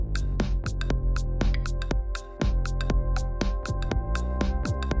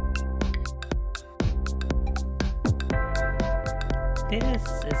This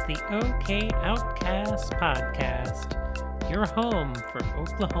is the OK Outcast podcast, your home for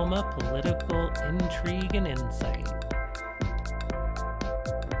Oklahoma political intrigue and insight.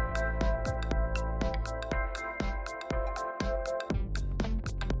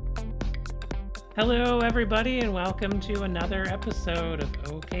 Hello, everybody, and welcome to another episode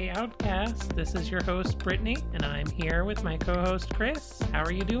of OK Outcast. This is your host, Brittany, and I'm here with my co-host, Chris. How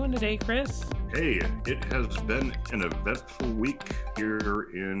are you doing today, Chris? Hey, it has been an eventful week here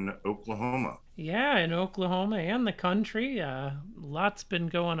in Oklahoma. Yeah, in Oklahoma and the country. Lots been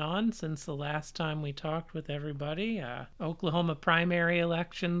going on since the last time we talked with everybody. Oklahoma primary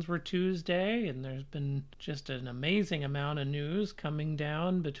elections were Tuesday, and there's been just an amazing amount of news coming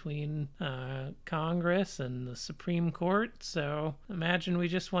down between Congress and the Supreme Court. So imagine we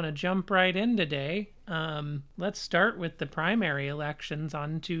just want to jump right in today. Let's start with the primary elections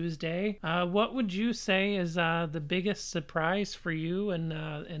on Tuesday. What would you say is the biggest surprise for you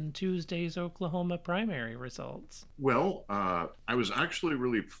in Tuesday's Oklahoma primary results? Well, I was actually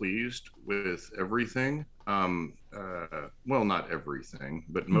really pleased with everything. Well, not everything,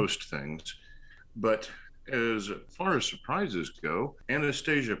 but most things. But as far as surprises go,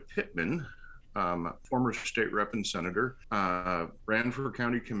 Anastasia Pittman, former state rep and senator, ran for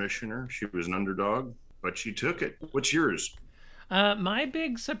county commissioner. She was an underdog, but she took it. What's yours? My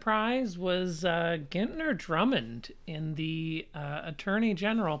big surprise was Gintner Drummond in the Attorney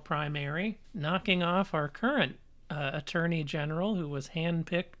General primary, knocking off our current Attorney General, who was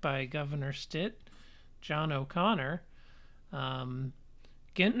handpicked by Governor Stitt, John O'Connor.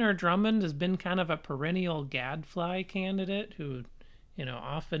 Gintner Drummond has been kind of a perennial gadfly candidate who,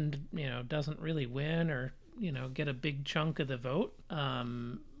 often, doesn't really win or, get a big chunk of the vote.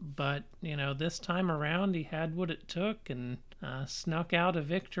 But, this time around, he had what it took and snuck out a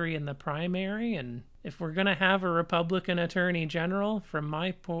victory in the primary. And if we're going to have a Republican attorney general, from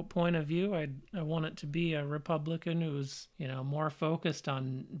my point of view, I want it to be a Republican who's, more focused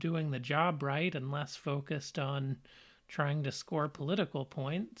on doing the job right and less focused on trying to score political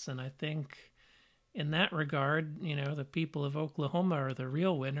points. And I think in that regard, the people of Oklahoma are the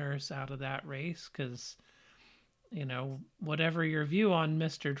real winners out of that race because, whatever your view on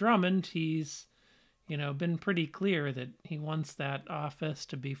Mr. Drummond, he's been pretty clear that he wants that office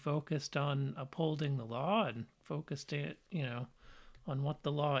to be focused on upholding the law and focused, on what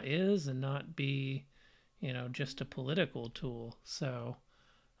the law is and not be, just a political tool. So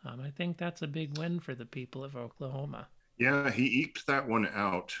I think that's a big win for the people of Oklahoma. Yeah, he eked that one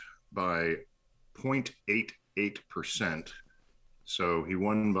out by 0.88%. So he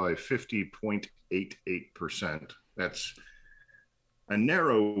won by 50.88%. That's a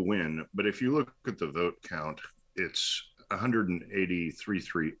narrow win, but if you look at the vote count, it's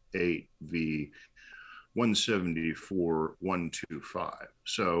 183.38 v 174.125.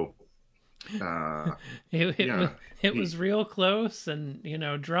 So it was real close, and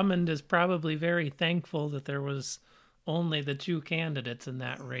Drummond is probably very thankful that there was only the two candidates in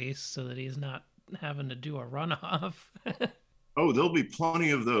that race so that he's not having to do a runoff. Oh, there'll be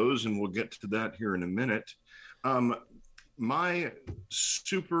plenty of those, and we'll get to that here in a minute. My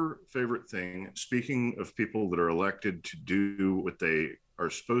super favorite thing, speaking of people that are elected to do what they are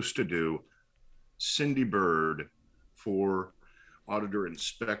supposed to do, Cindy Byrd for auditor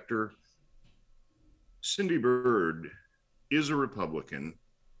inspector. Cindy Byrd is a Republican,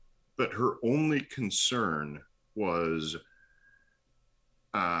 but her only concern was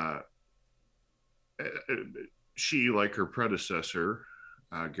she, like her predecessor,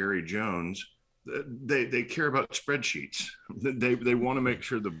 Gary Jones, they care about spreadsheets. They want to make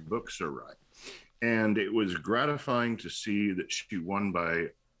sure the books are right. And it was gratifying to see that she won by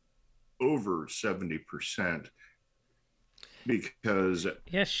over 70%. Because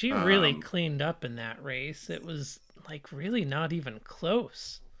yeah, she really cleaned up in that race. It was really not even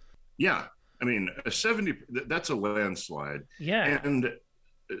close. Yeah, I mean, a 70, that's a landslide. Yeah. And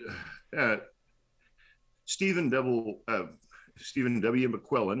Stephen W.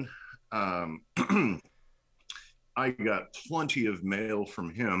 McQuillan, I got plenty of mail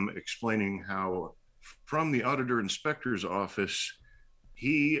from him explaining how from the auditor inspector's office,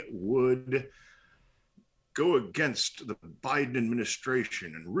 he would go against the Biden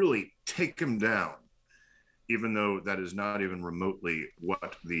administration and really take him down, even though that is not even remotely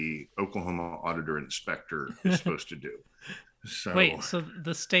what the Oklahoma auditor inspector is supposed to do. So, wait, so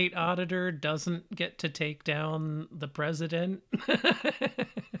the state auditor doesn't get to take down the president?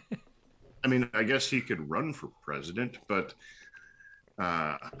 I mean, I guess he could run for president, but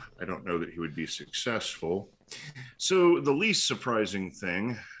I don't know that he would be successful. So the least surprising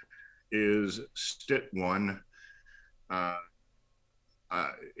thing is Stitt won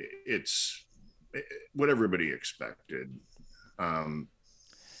it's what everybody expected. Um,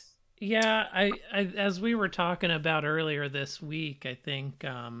 Yeah, I as we were talking about earlier this week, I think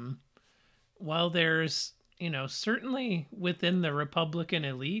while there's, certainly within the Republican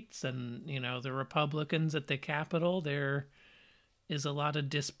elites and, the Republicans at the Capitol, there is a lot of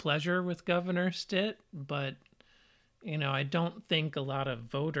displeasure with Governor Stitt, but I don't think a lot of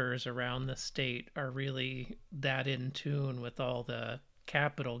voters around the state are really that in tune with all the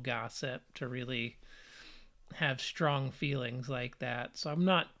Capitol gossip to really have strong feelings like that. So I'm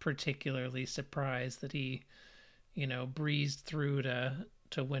not particularly surprised that he, breezed through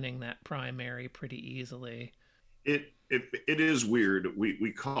to winning that primary pretty easily. it is weird.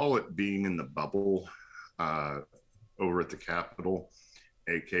 We call it being in the bubble uh, over at the Capitol,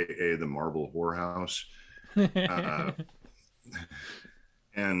 aka the Marble Whorehouse. Uh,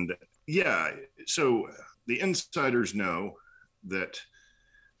 and yeah, so the insiders know that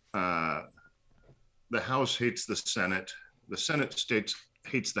uh, the House hates the Senate states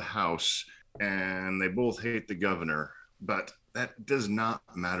hates the House, and they both hate the governor. But that does not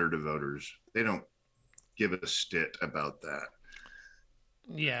matter to voters. They don't give a stit about that.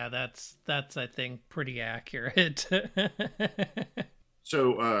 Yeah, that's I think pretty accurate.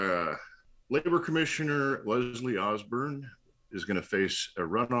 So, Labor Commissioner Leslie Osborne is going to face a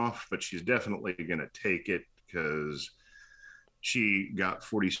runoff, but she's definitely going to take it because she got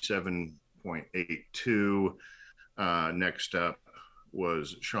 47.82. Next up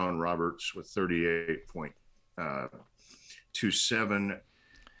was Sean Roberts with 38.27.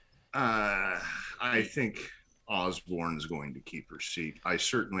 I think Osborne is going to keep her seat. I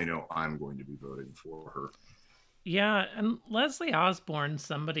certainly know I'm going to be voting for her. Yeah, and Leslie Osborne,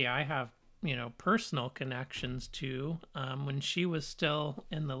 somebody I have, personal connections to. When she was still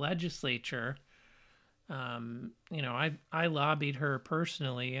in the legislature, I lobbied her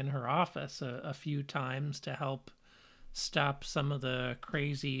personally in her office a few times to help stop some of the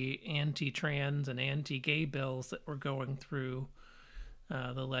crazy anti-trans and anti-gay bills that were going through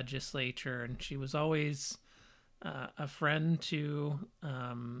the legislature, and she was always a friend to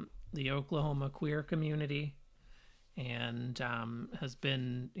the Oklahoma queer community, and has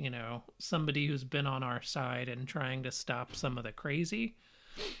been, somebody who's been on our side and trying to stop some of the crazy.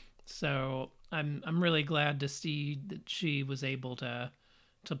 So I'm really glad to see that she was able to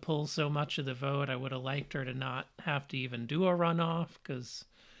pull so much of the vote. I would have liked her to not have to even do a runoff, because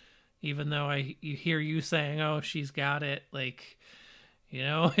even though you hear you saying, "Oh, she's got it," like,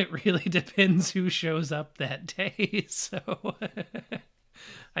 it really depends who shows up that day. So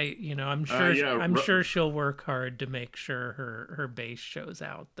I'm sure Yeah, I'm sure she'll work hard to make sure her base shows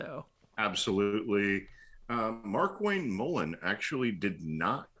out, though. absolutely. Markwayne Mullin actually did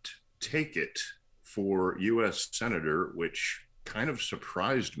not take it for U.S. Senator, which kind of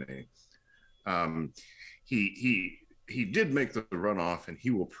surprised me. Um, he did make the runoff, and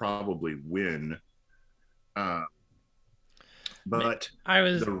he will probably win. Uh, but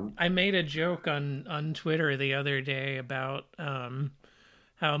I made a joke on Twitter the other day about how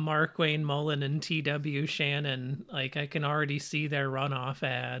Markwayne Mullin and T.W. Shannon, like, I can already see their runoff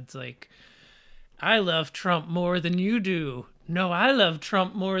ads, like, "I love Trump more than you do. No, I love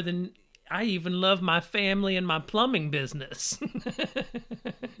Trump more than I even love my family and my plumbing business."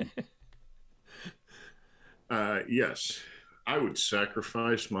 Yes, I would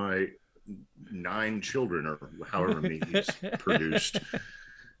sacrifice my 9 children or however many he's produced.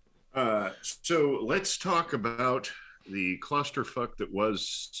 So let's talk about the clusterfuck that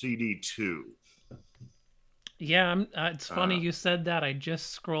was CD2. Yeah, it's funny you said that. I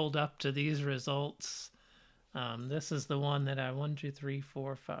just scrolled up to these results. This is the one that I 1, 2, 3,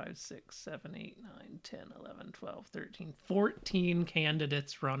 4, 5, 6, 7, 8, 9, 10, 11, 12, 13, 14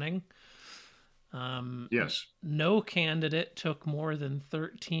 candidates running. Yes. No candidate took more than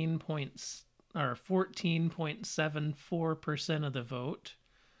 13 points or 14.74% of the vote.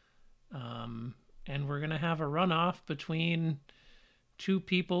 And we're going to have a runoff between two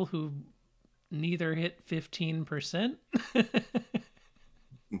people who neither hit 15%.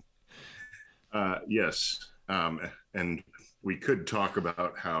 Yes. And we could talk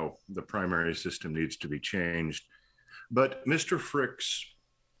about how the primary system needs to be changed. But Mr. Fricks,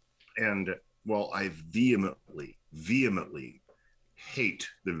 and while I vehemently hate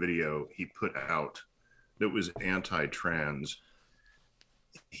the video he put out that was anti-trans,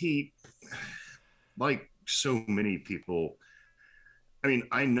 he, like so many people, I mean,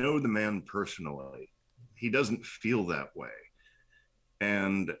 I know the man personally. He doesn't feel that way.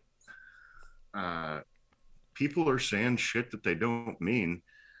 And people are saying shit that they don't mean.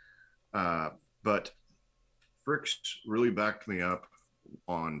 But Fricks really backed me up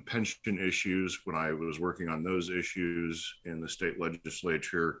on pension issues when I was working on those issues in the state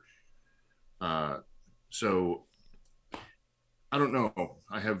legislature. So I don't know.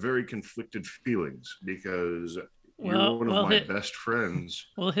 I have very conflicted feelings because you're Well, one of well, my best friends.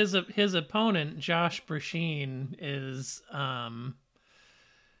 well, his opponent Josh Brecheen is,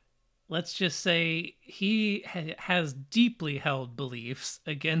 let's just say, he has deeply held beliefs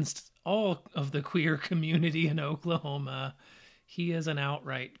against all of the queer community in Oklahoma. He is an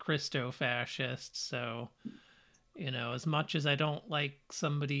outright Christo-fascist, so as much as I don't like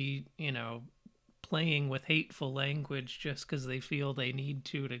somebody, playing with hateful language just because they feel they need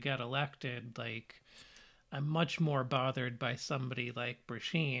to get elected, like, I'm much more bothered by somebody like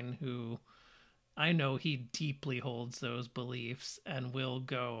Brecheen, who I know he deeply holds those beliefs and will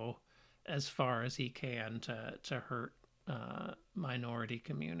go as far as he can to hurt minority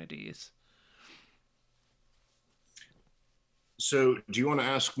communities. So, do you want to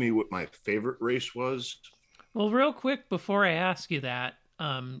ask me what my favorite race was? Well, real quick before I ask you that,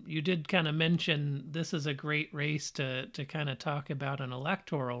 you did kind of mention this is a great race to kind of talk about an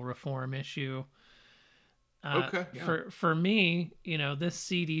electoral reform issue. Okay, yeah. For me, this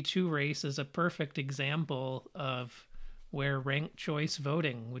CD2 race is a perfect example of where ranked choice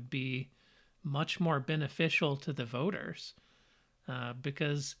voting would be much more beneficial to the voters.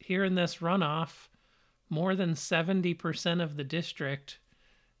 Because here in this runoff, more than 70% of the district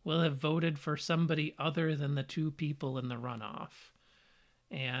will have voted for somebody other than the two people in the runoff.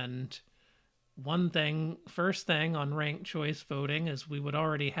 And first thing on ranked choice voting is we would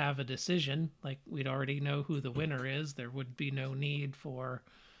already have a decision. Like, we'd already know who the winner is. There would be no need for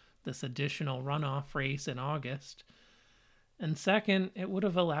this additional runoff race in August. And second, it would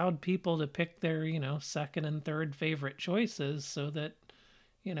have allowed people to pick their, second and third favorite choices so that,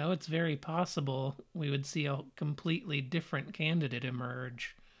 it's very possible we would see a completely different candidate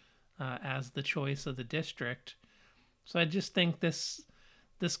emerge as the choice of the district. So I just think this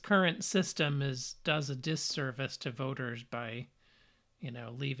current system does a disservice to voters by,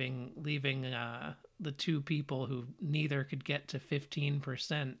 leaving the two people who neither could get to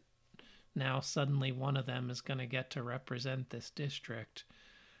 15%. Now suddenly one of them is going to get to represent this district.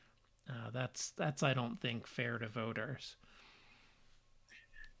 That's I don't think fair to voters.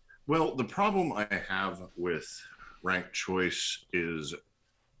 Well, the problem I have with ranked choice is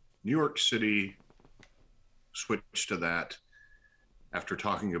New York City switched to that after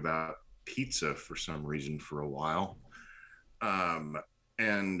talking about pizza for some reason for a while.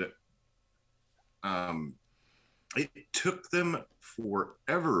 And it took them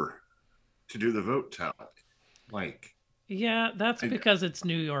forever to do the vote tally. Yeah, that's because it's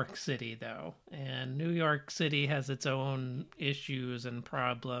New York City, though. And New York City has its own issues and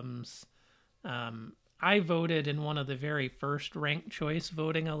problems. I voted in one of the very first ranked choice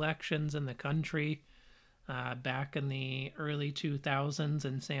voting elections in the country back in the early 2000s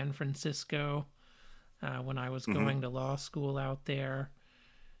in San Francisco when I was going to law school out there.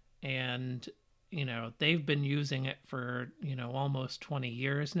 And, they've been using it for, almost 20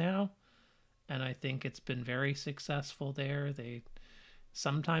 years now. And I think it's been very successful there.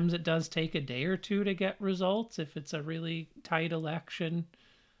 Sometimes it does take a day or two to get results if it's a really tight election,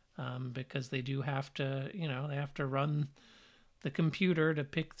 because they do have to, they have to run the computer to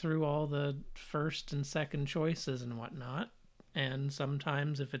pick through all the first and second choices and whatnot. And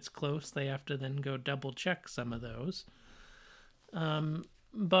sometimes if it's close, they have to then go double check some of those.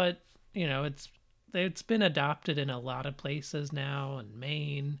 But, it's been adopted in a lot of places now, in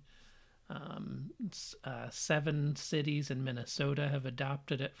Maine. 7 cities in Minnesota have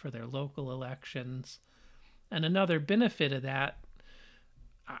adopted it for their local elections. And another benefit of that,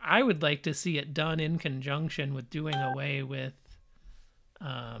 I would like to see it done in conjunction with doing away with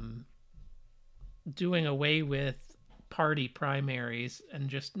party primaries and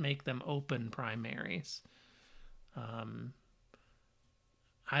just make them open primaries.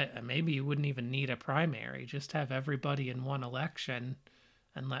 Maybe you wouldn't even need a primary. Just have everybody in one election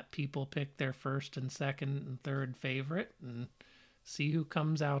and let people pick their first and second and third favorite and see who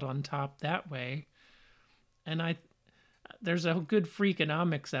comes out on top that way. And there's a good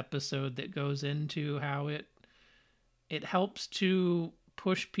Freakonomics episode that goes into how it helps to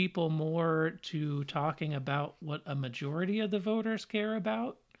push people more to talking about what a majority of the voters care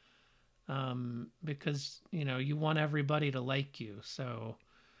about. Because, you want everybody to like you. So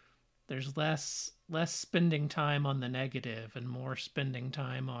there's less spending time on the negative and more spending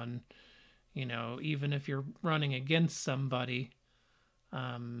time on, even if you're running against somebody,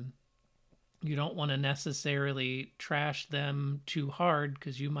 you don't want to necessarily trash them too hard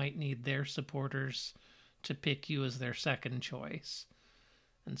because you might need their supporters to pick you as their second choice.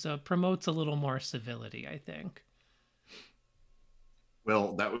 And so it promotes a little more civility, I think.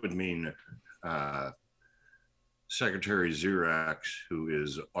 Well, that would mean Secretary Xerax, who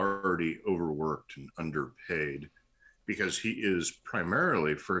is already overworked and underpaid, because he is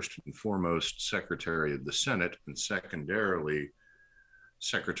primarily, first and foremost, Secretary of the Senate and secondarily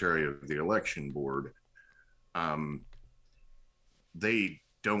Secretary of the Election Board. They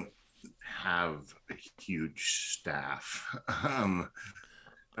don't have a huge staff.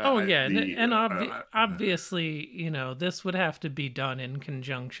 Oh yeah, and obviously, this would have to be done in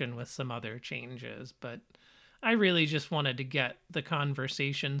conjunction with some other changes, but I really just wanted to get the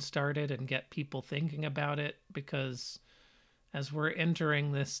conversation started and get people thinking about it, because as we're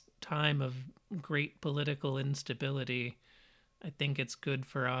entering this time of great political instability, I think it's good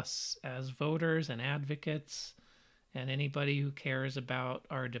for us as voters and advocates and anybody who cares about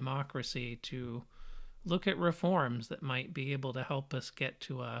our democracy to look at reforms that might be able to help us get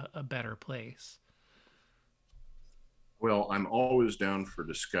to a better place. Well, I'm always down for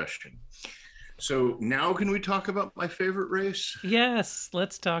discussion. So now can we talk about my favorite race? Yes,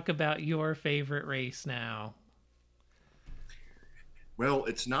 let's talk about your favorite race now. Well,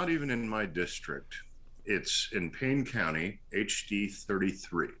 it's not even in my district. It's in Payne County, HD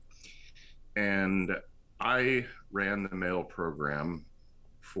 33. And I ran the mail program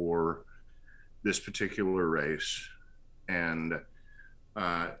for this particular race. And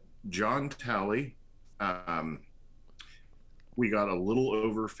John Talley, we got a little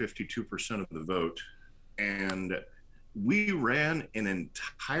over 52% of the vote. And we ran an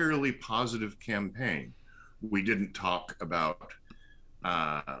entirely positive campaign. We didn't talk about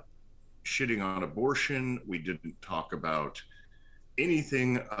shitting on abortion. We didn't talk about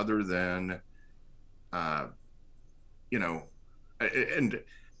anything other than, and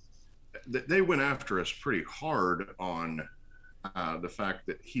they went after us pretty hard on the fact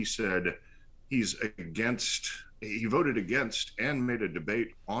that he said he voted against and made a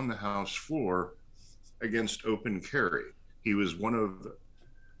debate on the House floor against open carry. He was one of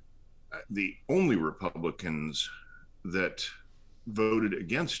the only Republicans that voted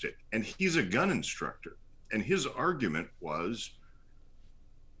against it. And he's a gun instructor. And his argument was,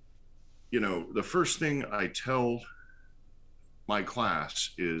 the first thing I tell my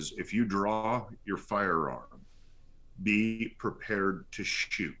class is, if you draw your firearm, be prepared to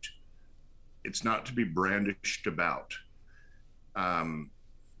shoot. It's not to be brandished about. And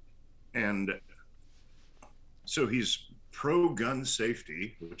so he's pro-gun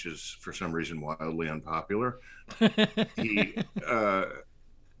safety, which is for some reason wildly unpopular. He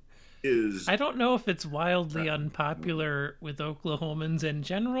is... I don't know if it's wildly unpopular with Oklahomans in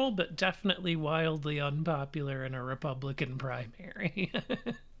general, but definitely wildly unpopular in a Republican primary.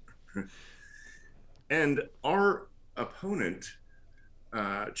 And our opponent,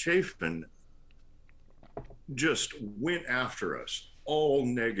 Chafin, just went after us, all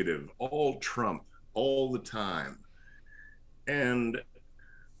negative, all Trump, all the time. And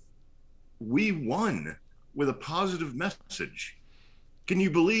we won with a positive message. Can you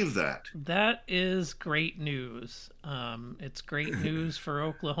believe that? That is great news. It's great news for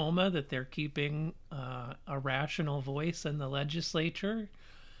Oklahoma that they're keeping a rational voice in the legislature.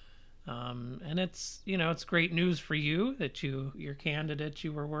 And it's great news for you that your candidate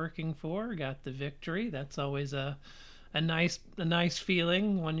you were working for got the victory. That's always a nice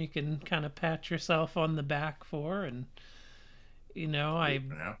feeling, one you can kind of pat yourself on the back for. And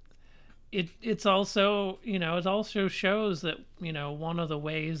It's also, it also shows that, one of the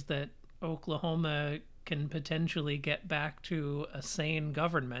ways that Oklahoma can potentially get back to a sane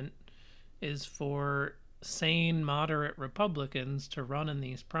government is for sane, moderate Republicans to run in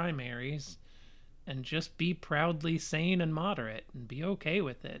these primaries and just be proudly sane and moderate and be okay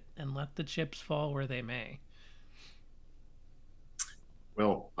with it and let the chips fall where they may.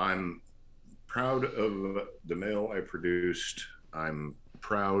 Well, I'm proud of the mail I produced. I'm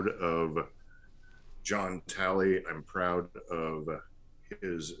proud of John Talley. I'm proud of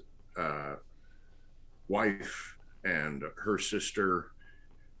his wife and her sister.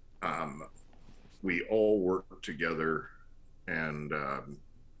 We all worked together, and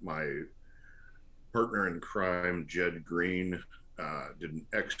my partner in crime, Jed Green, did an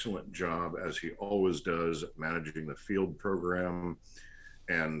excellent job, as he always does, managing the field program.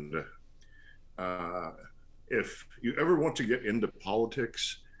 And if you ever want to get into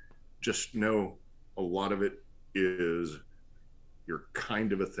politics, just know a lot of it is you're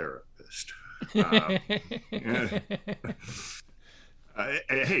kind of a therapist.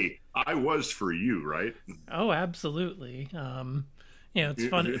 Hey, I was for you, right? Oh, absolutely.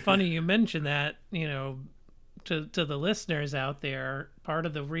 It's funny you mentioned that, to the listeners out there, part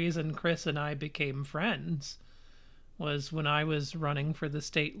of the reason Chris and I became friends was when I was running for the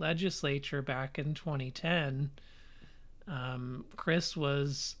state legislature back in 2010. Chris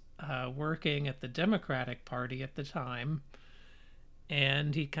was working at the Democratic Party at the time,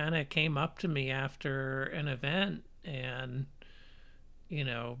 and he kind of came up to me after an event and, you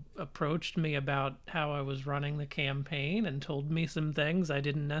know, approached me about how I was running the campaign and told me some things I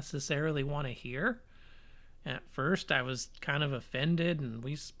didn't necessarily want to hear. At first, I was kind of offended, and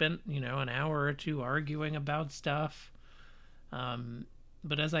we spent, you know, an hour or two arguing about stuff.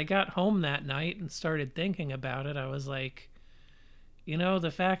 But as I got home that night and started thinking about it, I was like, you know, the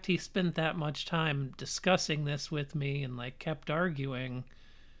fact he spent that much time discussing this with me and like kept arguing,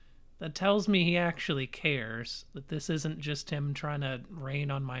 that tells me he actually cares, that this isn't just him trying to rain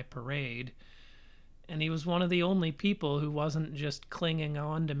on my parade. And he was one of the only people who wasn't just clinging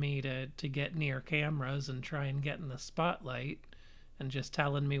on to me to get near cameras and try and get in the spotlight and just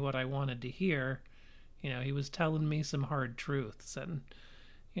telling me what I wanted to hear. You know, he was telling me some hard truths, and,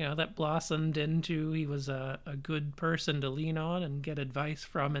 you know, that blossomed into he was a good person to lean on and get advice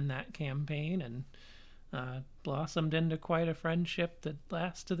from in that campaign, and blossomed into quite a friendship that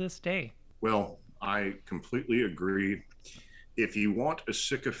lasts to this day. Well, I completely agree. If you want a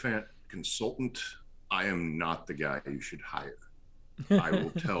sycophant consultant, I am not the guy you should hire. I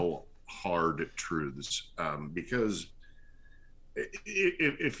will tell hard truths, because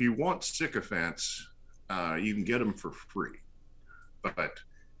if you want sycophants, you can get them for free. But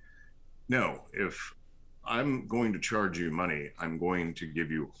no, if I'm going to charge you money, I'm going to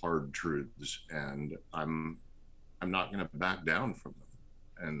give you hard truths, and I'm not going to back down from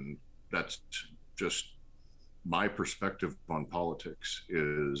them. And that's just my perspective on politics.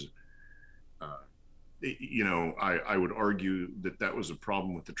 Is you know, I would argue that that was a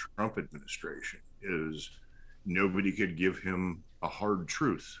problem with the Trump administration, is nobody could give him a hard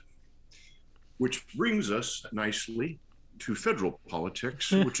truth. Which brings us nicely to federal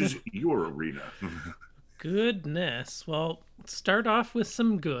politics, which is your arena. Goodness. Well, start off with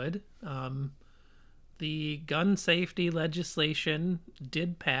some good. The gun safety legislation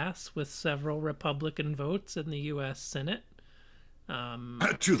did pass with several Republican votes in the U.S. Senate.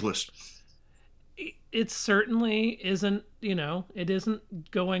 Toothless. It certainly isn't, you know, it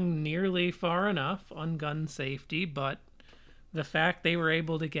isn't going nearly far enough on gun safety, but the fact they were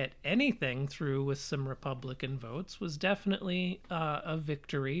able to get anything through with some Republican votes was definitely a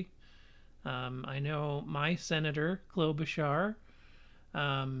victory. I know my Senator Klobuchar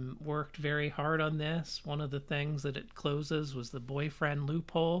worked very hard on this. One of the things that it closes was the boyfriend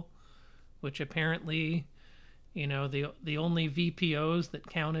loophole, which apparently, you know, the only VPOs that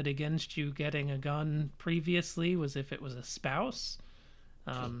counted against you getting a gun previously was if it was a spouse.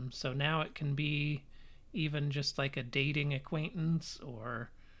 So now it can be even just like a dating acquaintance,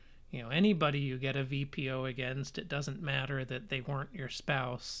 or, you know, anybody you get a VPO against. It doesn't matter that they weren't your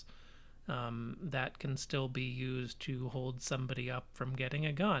spouse. That can still be used to hold somebody up from getting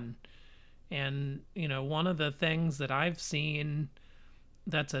a gun. And, you know, one of the things that I've seen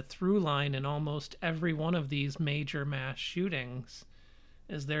that's a through line in almost every one of these major mass shootings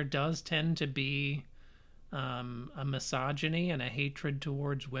is there does tend to be a misogyny and a hatred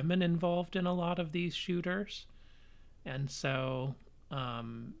towards women involved in a lot of these shooters. And so,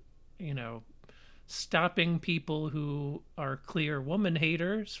 you know, stopping people who are clear woman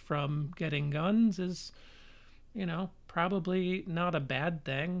haters from getting guns is, you know, probably not a bad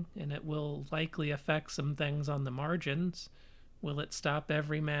thing, and it will likely affect some things on the margins. Will it stop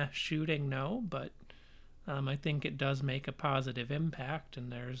every mass shooting? No, but I think it does make a positive impact, and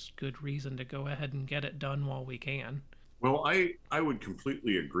there's good reason to go ahead and get it done while we can. Well, I would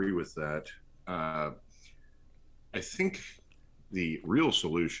completely agree with that. I think the real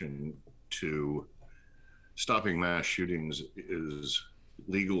solution to stopping mass shootings is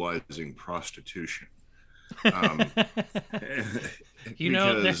legalizing prostitution. You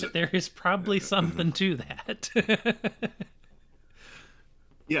know, there is probably something to that.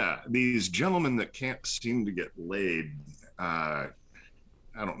 Yeah, these gentlemen that can't seem to get laid, I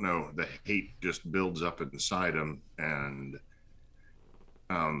don't know, the hate just builds up inside them, and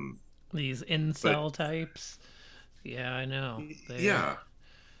these incel types. Yeah, I know. Yeah.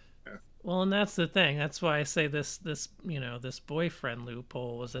 Well, and that's the thing. That's why I say this you know, this boyfriend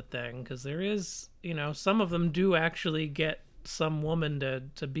loophole was a thing, because there is, you know, some of them do actually get some woman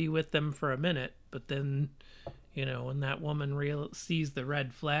to be with them for a minute, but then, you know, when that woman sees the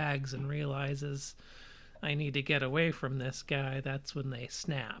red flags and realizes I need to get away from this guy, that's when they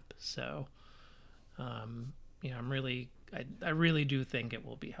snap. So, you know, I really do think it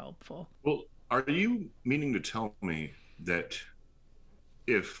will be helpful. Well, Are you meaning to tell me that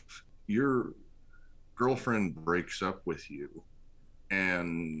if your girlfriend breaks up with you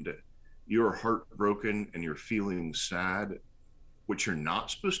and you're heartbroken and you're feeling sad, what you're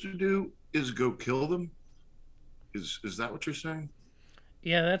not supposed to do is go kill them? Is that what you're saying?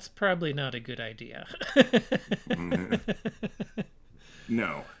 Yeah, that's probably not a good idea.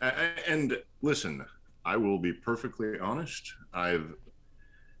 No. And listen, I will be perfectly honest. I've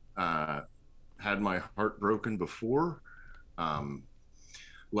uh, had my heart broken before. Um,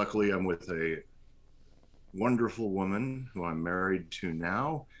 Luckily, I'm with a wonderful woman who I'm married to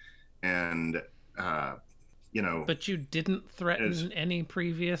now, and uh, you know, But you didn't as threaten any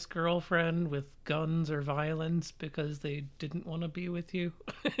previous girlfriend with guns or violence because they didn't want to be with you?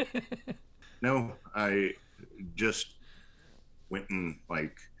 no, I just went and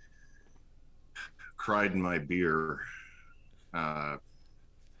like cried in my beer, uh,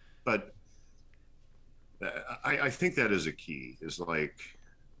 but I think that is a key. Is like,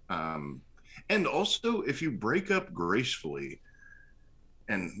 um, and also if you break up gracefully,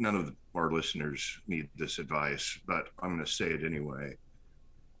 and none of our listeners need this advice, but I'm going to say it anyway.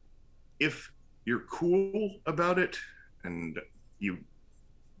 If you're cool about it and you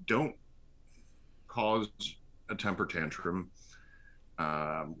don't cause a temper tantrum,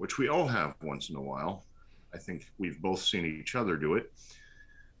 which we all have once in a while, I think we've both seen each other do it,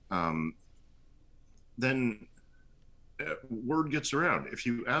 um, then word gets around. If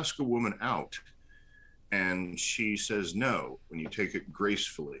you ask a woman out and she says no, when you take it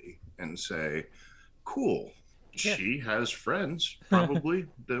gracefully and say, cool, Yeah. she has friends probably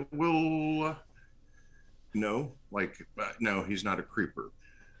that will know, like, no, he's not a creeper.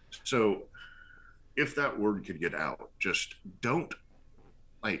 So if that word could get out, just don't,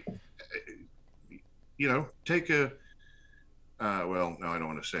 like, take a, well, no, I don't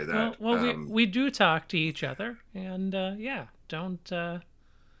want to say Well, that. well, we do talk to each other, and yeah, don't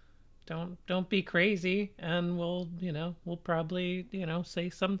be crazy, and we'll probably say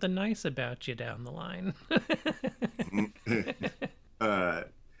something nice about you down the line. uh,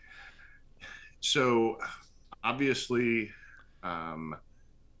 so obviously, um,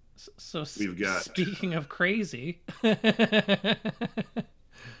 So we've got, speaking of crazy,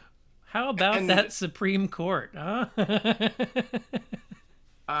 how about and that Supreme Court, huh?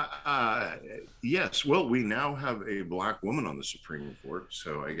 Uh, uh, yes. Well, we now have a black woman on the Supreme Court,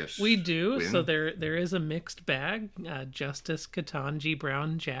 so I guess We do. So win. there is a mixed bag. Justice Ketanji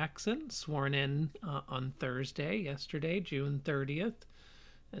Brown Jackson sworn in on Thursday, yesterday, June 30th,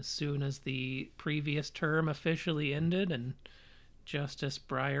 as soon as the previous term officially ended, and Justice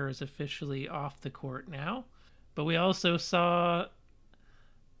Breyer is officially off the court now. But we also saw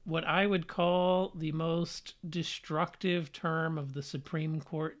what I would call the most destructive term of the Supreme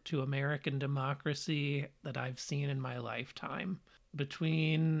Court to American democracy that I've seen in my lifetime.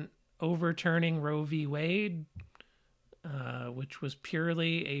 Between overturning Roe v. Wade, which was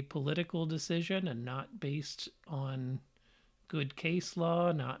purely a political decision and not based on good case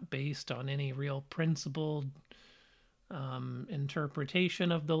law, not based on any real principled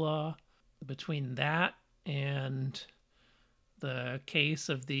interpretation of the law, between that and the case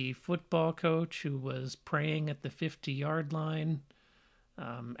of the football coach who was praying at the 50-yard line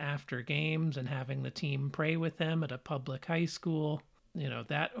after games and having the team pray with him at a public high school.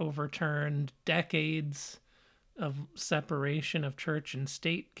 That overturned decades of separation of church and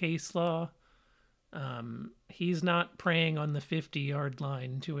state case law. He's not praying on the 50-yard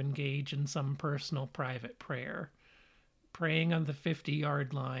line to engage in some personal private prayer. Praying on the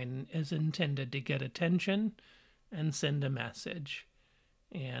 50-yard line is intended to get attention and send a message.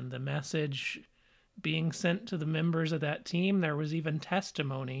 And the message being sent to the members of that team, there was even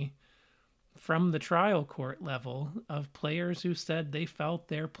testimony from the trial court level of players who said they felt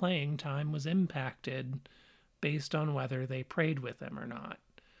their playing time was impacted based on whether they prayed with him or not.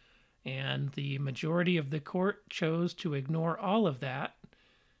 And the majority of the court chose to ignore all of that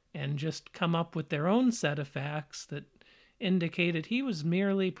and just come up with their own set of facts that indicated he was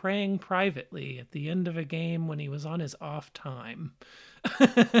merely praying privately at the end of a game when he was on his off time.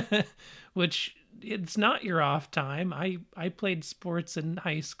 Which, it's not your off time. I played sports in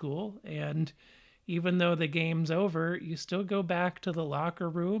high school, and even though the game's over, you still go back to the locker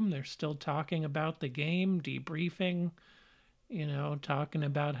room. They're still talking about the game, debriefing, talking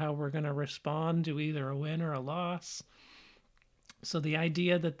about how we're going to respond to either a win or a loss. So the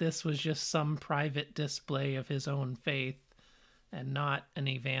idea that this was just some private display of his own faith and not an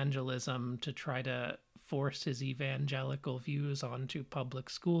evangelism to try to force his evangelical views onto public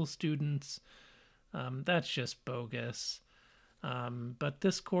school students, that's just bogus. But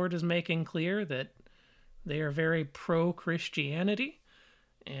this court is making clear that they are very pro-Christianity,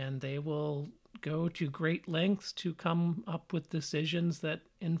 and they will go to great lengths to come up with decisions that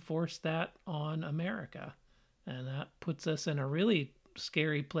enforce that on America. And that puts us in a really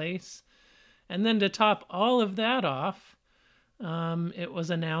scary place. And then to top all of that off, it was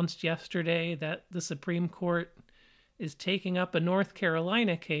announced yesterday that the Supreme Court is taking up a North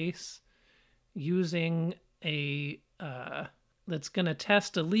Carolina case using a that's going to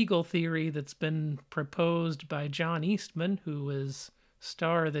test a legal theory that's been proposed by John Eastman, who was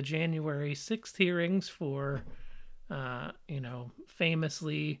star of the January 6th hearings for,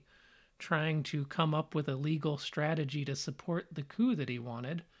 famously trying to come up with a legal strategy to support the coup that he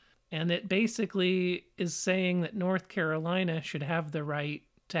wanted. And it basically is saying that North Carolina should have the right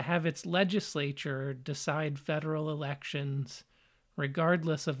to have its legislature decide federal elections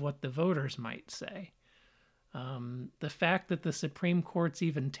regardless of what the voters might say. The fact that the Supreme Court's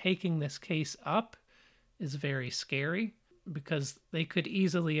even taking this case up is very scary, because they could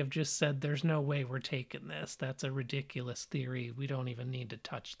easily have just said, there's no way we're taking this. That's a ridiculous theory. We don't even need to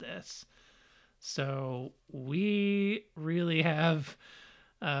touch this. So we really have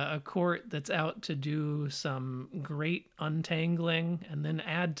a court that's out to do some great untangling, and then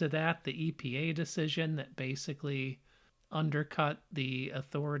add to that the EPA decision that basically undercut the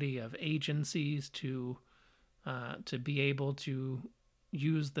authority of agencies to be able to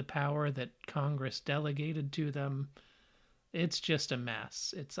use the power that Congress delegated to them. It's just a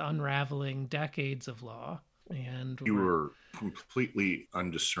mess. It's unraveling decades of law. And you were completely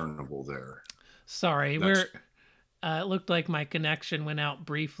undiscernible there. Sorry, it looked like my connection went out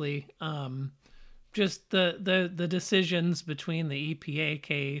briefly. Just the decisions between the EPA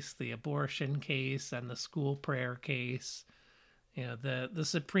case, the abortion case, and the school prayer case. The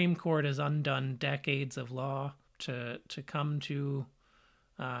Supreme Court has undone decades of law to come to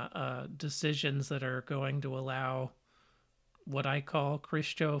decisions that are going to allow what I call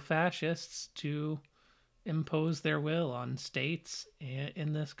Christo-fascists to impose their will on states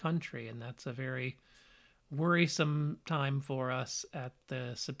in this country. And that's a very worrisome time for us at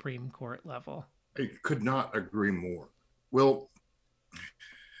the Supreme Court level. I could not agree more. Well,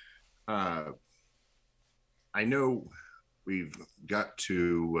 I know we've got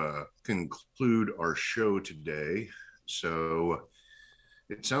to conclude our show today. So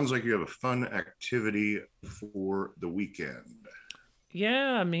it sounds like you have a fun activity for the weekend.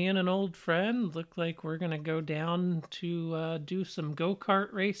 Yeah, me and an old friend look like we're going to go down to do some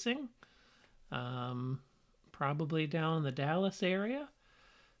go-kart racing. Probably down in the Dallas area.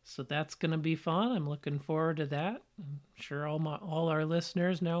 So that's going to be fun. I'm looking forward to that. I'm sure all our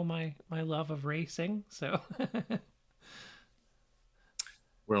listeners know my love of racing. So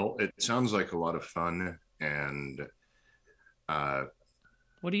Well, it sounds like a lot of fun. And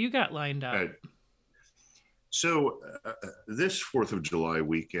what do you got lined up? So this 4th of July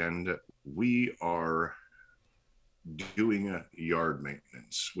weekend, we are doing a yard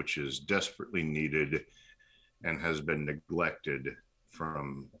maintenance, which is desperately needed and has been neglected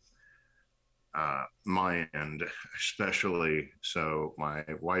from my end, especially. So my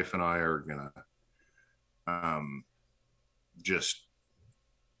wife and I are gonna just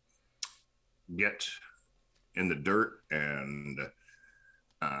get in the dirt and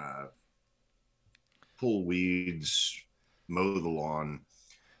pull weeds, mow the lawn.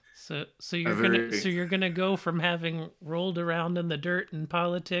 So you're gonna go from having rolled around in the dirt in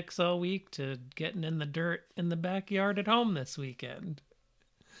politics all week to getting in the dirt in the backyard at home this weekend.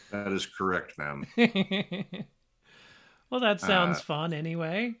 That is correct, ma'am. Well, that sounds fun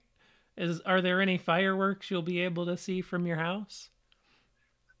anyway. Are there any fireworks you'll be able to see from your house?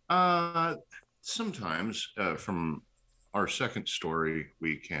 Sometimes from our second story,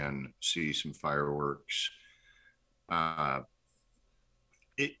 we can see some fireworks.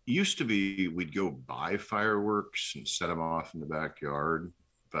 It used to be we'd go buy fireworks and set them off in the backyard,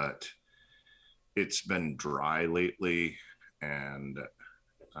 but it's been dry lately, and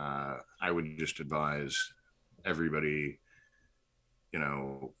I would just advise everybody,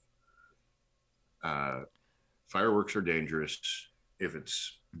 fireworks are dangerous if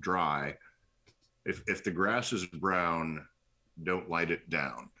it's dry. If the grass is brown, don't light it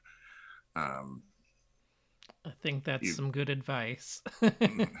down. I think that's some good advice.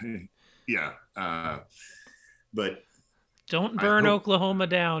 Yeah. But don't burn Oklahoma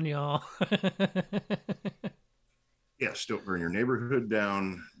down, y'all. Yes, don't burn your neighborhood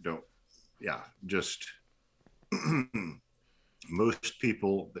down. Just most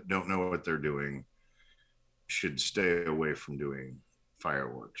people that don't know what they're doing should stay away from doing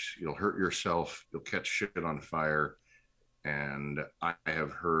fireworks. You'll hurt yourself. You'll catch shit on fire. And I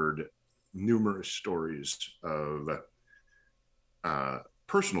have heard numerous stories of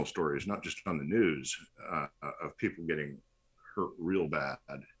personal stories, not just on the news, of people getting hurt real bad.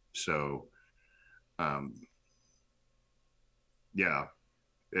 So, yeah,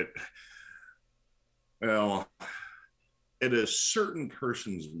 well, at a certain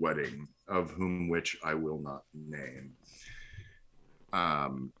person's wedding, of whom which I will not name,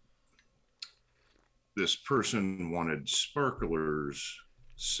 this person wanted sparklers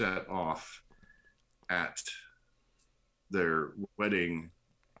set off at their wedding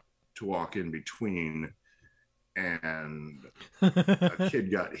to walk in between, and a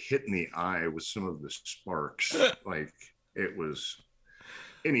kid got hit in the eye with some of the sparks. Like, it was,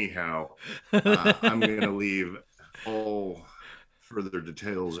 anyhow, I'm going to leave all further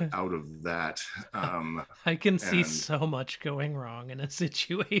details out of that. I can see so much going wrong in a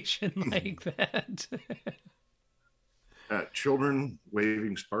situation like that. Children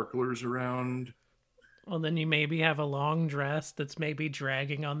waving sparklers around. Well, then you maybe have a long dress that's maybe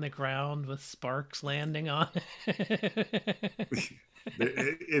dragging on the ground with sparks landing on it.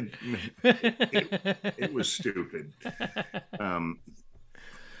 It was stupid.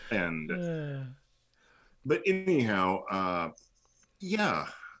 But anyhow, yeah.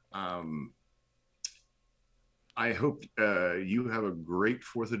 I hope you have a great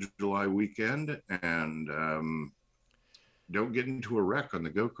 4th of July weekend, and don't get into a wreck on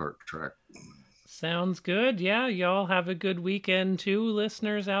the go-kart track. Sounds good. Yeah, y'all have a good weekend too,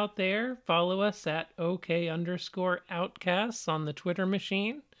 listeners out there. Follow us at OK_outcasts on the Twitter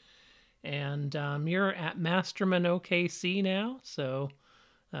machine. And you're at Masterman OKC now, so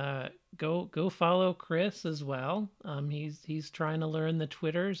go follow Chris as well. He's trying to learn the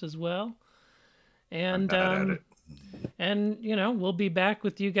Twitters as well. And and we'll be back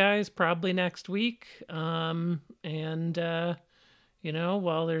with you guys probably next week.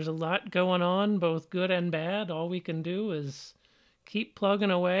 While there's a lot going on, both good and bad, all we can do is keep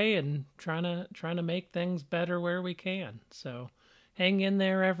plugging away and trying to make things better where we can. So hang in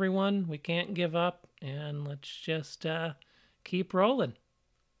there, everyone. We can't give up, and let's just keep rolling.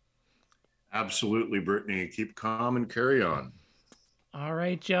 Absolutely, Brittany. Keep calm and carry on. All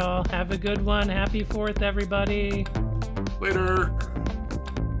right, y'all. Have a good one. Happy 4th, everybody. Later.